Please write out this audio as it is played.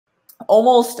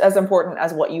almost as important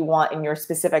as what you want in your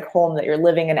specific home that you're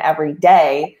living in every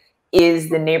day is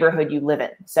the neighborhood you live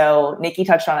in. So Nikki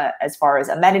touched on it as far as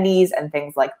amenities and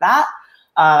things like that.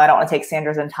 I don't want to take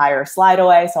Sandra's entire slide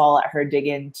away, so I'll let her dig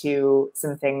into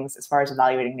some things as far as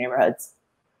evaluating neighborhoods.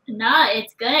 No,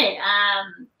 it's good.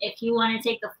 If you want to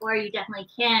take the floor, you definitely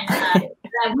can. I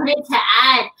wanted to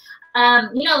add,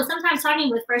 you know, sometimes talking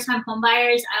with first-time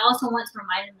homebuyers, I also want to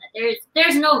remind them that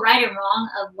there's no right or wrong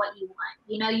of what you want.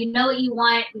 You know what you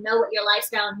want, you know what your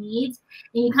lifestyle needs,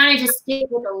 and you kind of just stick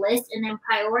with a list and then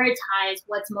prioritize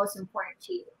what's most important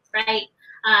to you, right?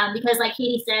 Because like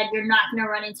Katie said, you're not going to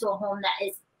run into a home that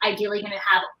is ideally going to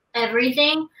have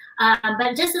everything.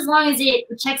 But just as long as it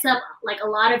checks up like a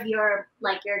lot of your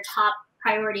top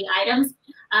priority items,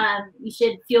 you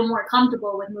should feel more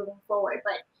comfortable with moving forward.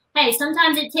 But hey,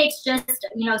 sometimes it takes just,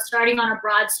 you know, starting on a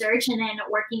broad search and then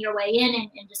working your way in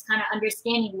and just kind of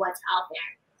understanding what's out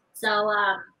there. So,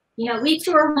 you know, we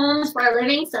tour homes for a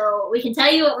living, so we can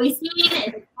tell you what we've seen,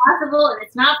 if it's possible, if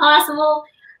it's not possible.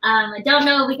 I don't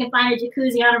know if we can find a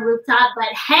jacuzzi on a rooftop, but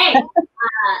hey,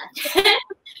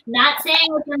 not saying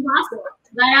it's impossible.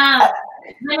 But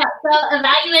so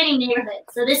evaluating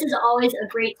neighborhoods. So this is always a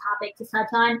great topic to touch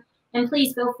on, and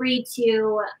please feel free to,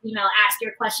 you know, ask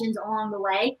your questions along the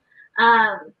way.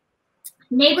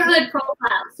 Neighborhood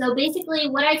profile. So basically,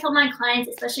 what I tell my clients,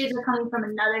 especially if they're coming from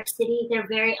another city, they're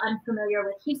very unfamiliar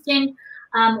with Houston,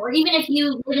 or even if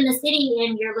you live in the city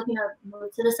and you're looking to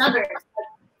move to the suburbs,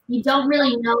 you don't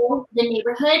really know the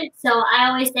neighborhood. So I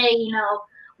always say, you know,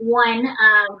 one,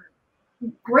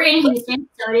 we're in Houston,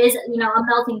 so it is, you know, a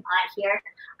melting pot here.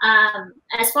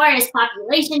 As far as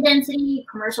population density,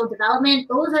 commercial development,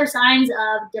 those are signs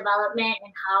of development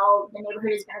and how the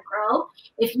neighborhood is going to grow.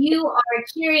 If you are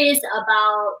curious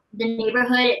about the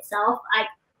neighborhood itself,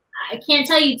 I can't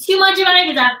tell you too much about it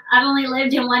because I've only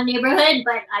lived in one neighborhood,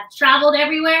 but I've traveled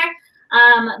everywhere.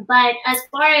 But as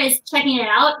far as checking it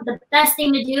out, the best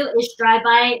thing to do is drive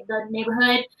by the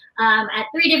neighborhood at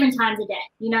 3 different times a day,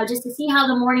 you know, just to see how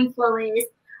the morning flow is,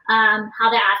 how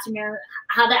the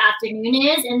afternoon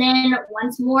is, and then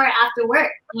once more after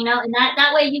work, you know, and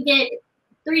that way you get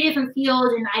 3 different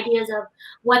feels and ideas of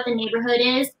what the neighborhood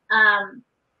is.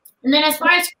 And then as far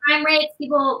as crime rates,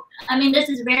 people, I mean, this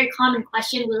is a very common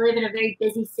question. We live in a very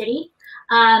busy city.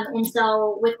 And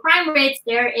so with crime rates,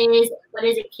 there is, what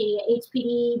is it, Katie,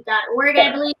 hpd.org,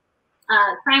 I believe,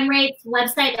 crime rates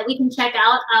website that we can check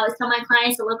out. I always tell my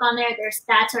clients to look on there. Their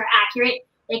stats are accurate.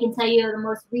 They can tell you the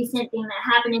most recent thing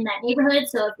that happened in that neighborhood.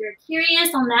 So if you're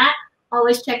curious on that,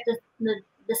 always check the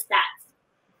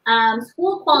stats.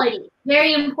 School quality,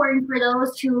 very important for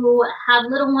those who have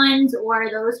little ones or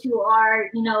those who are,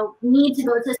 you know, need to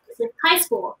go to a specific high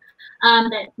school,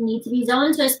 that need to be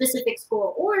zoned to a specific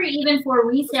school, or even for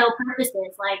resale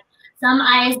purposes. Like some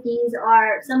ISDs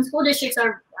some school districts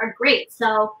are great.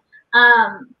 So,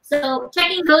 so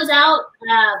checking those out,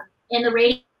 and the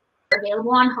ratings are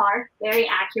available on HAR, very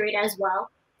accurate as well.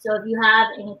 So if you have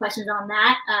any questions on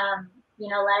that, you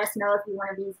know, let us know if you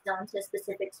want to be zoned to a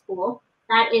specific school.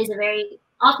 That is a very,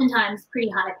 oftentimes, pretty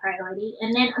high priority.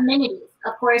 And then amenities.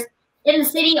 Of course, in the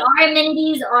city, our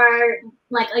amenities are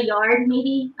like a yard,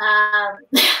 maybe,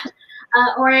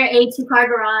 or a 2-car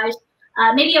garage,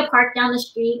 maybe a park down the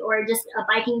street, or just a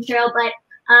biking trail. But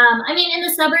I mean, in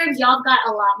the suburbs, y'all have got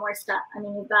a lot more stuff. I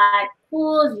mean, you've got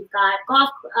pools, you've got golf,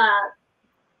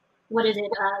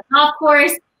 golf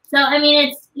course. So I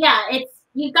mean,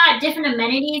 you've got different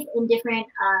amenities in different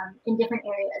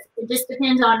areas. It just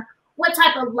depends on what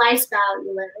type of lifestyle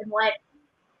you live and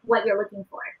what you're looking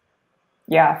for.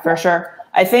 Yeah, for sure.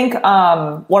 I think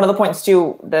one of the points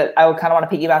too that I would kind of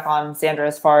want to piggyback on, Sandra,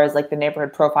 as far as like the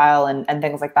neighborhood profile and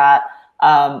things like that.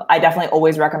 I definitely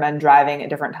always recommend driving at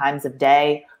different times of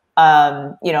day.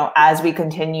 You know, as we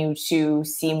continue to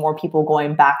see more people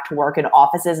going back to work in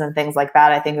offices and things like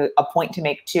that, I think a point to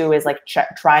make too is like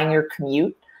trying your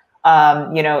commute.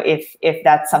 You know, if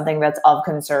that's something that's of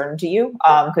concern to you,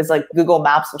 because like Google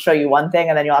Maps will show you one thing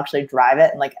and then you'll actually drive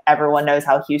it. And like everyone knows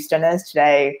how Houston is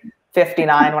today.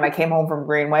 59 when I came home from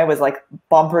Greenway was like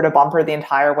bumper to bumper the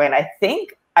entire way. And I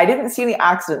think I didn't see any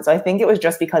accidents. So I think it was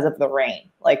just because of the rain.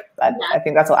 Like I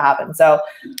think that's what happened. So,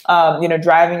 you know,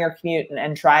 driving your commute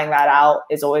and trying that out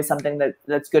is always something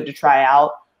that's good to try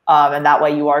out. And that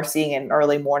way you are seeing it in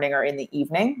early morning or in the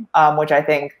evening, which I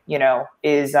think, you know,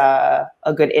 is a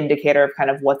good indicator of kind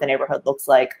of what the neighborhood looks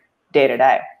like day to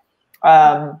day.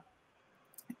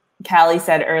 Callie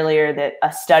said earlier that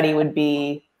a study would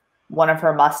be one of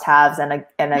her must-haves and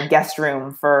a guest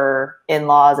room for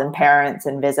in-laws and parents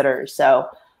and visitors. So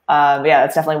Yeah,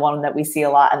 that's definitely one that we see a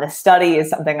lot. And the study is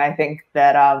something I think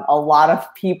that a lot of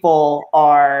people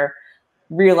are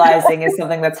realizing is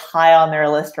something that's high on their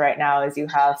list right now, is you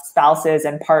have spouses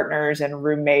and partners and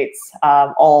roommates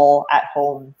all at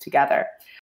home together.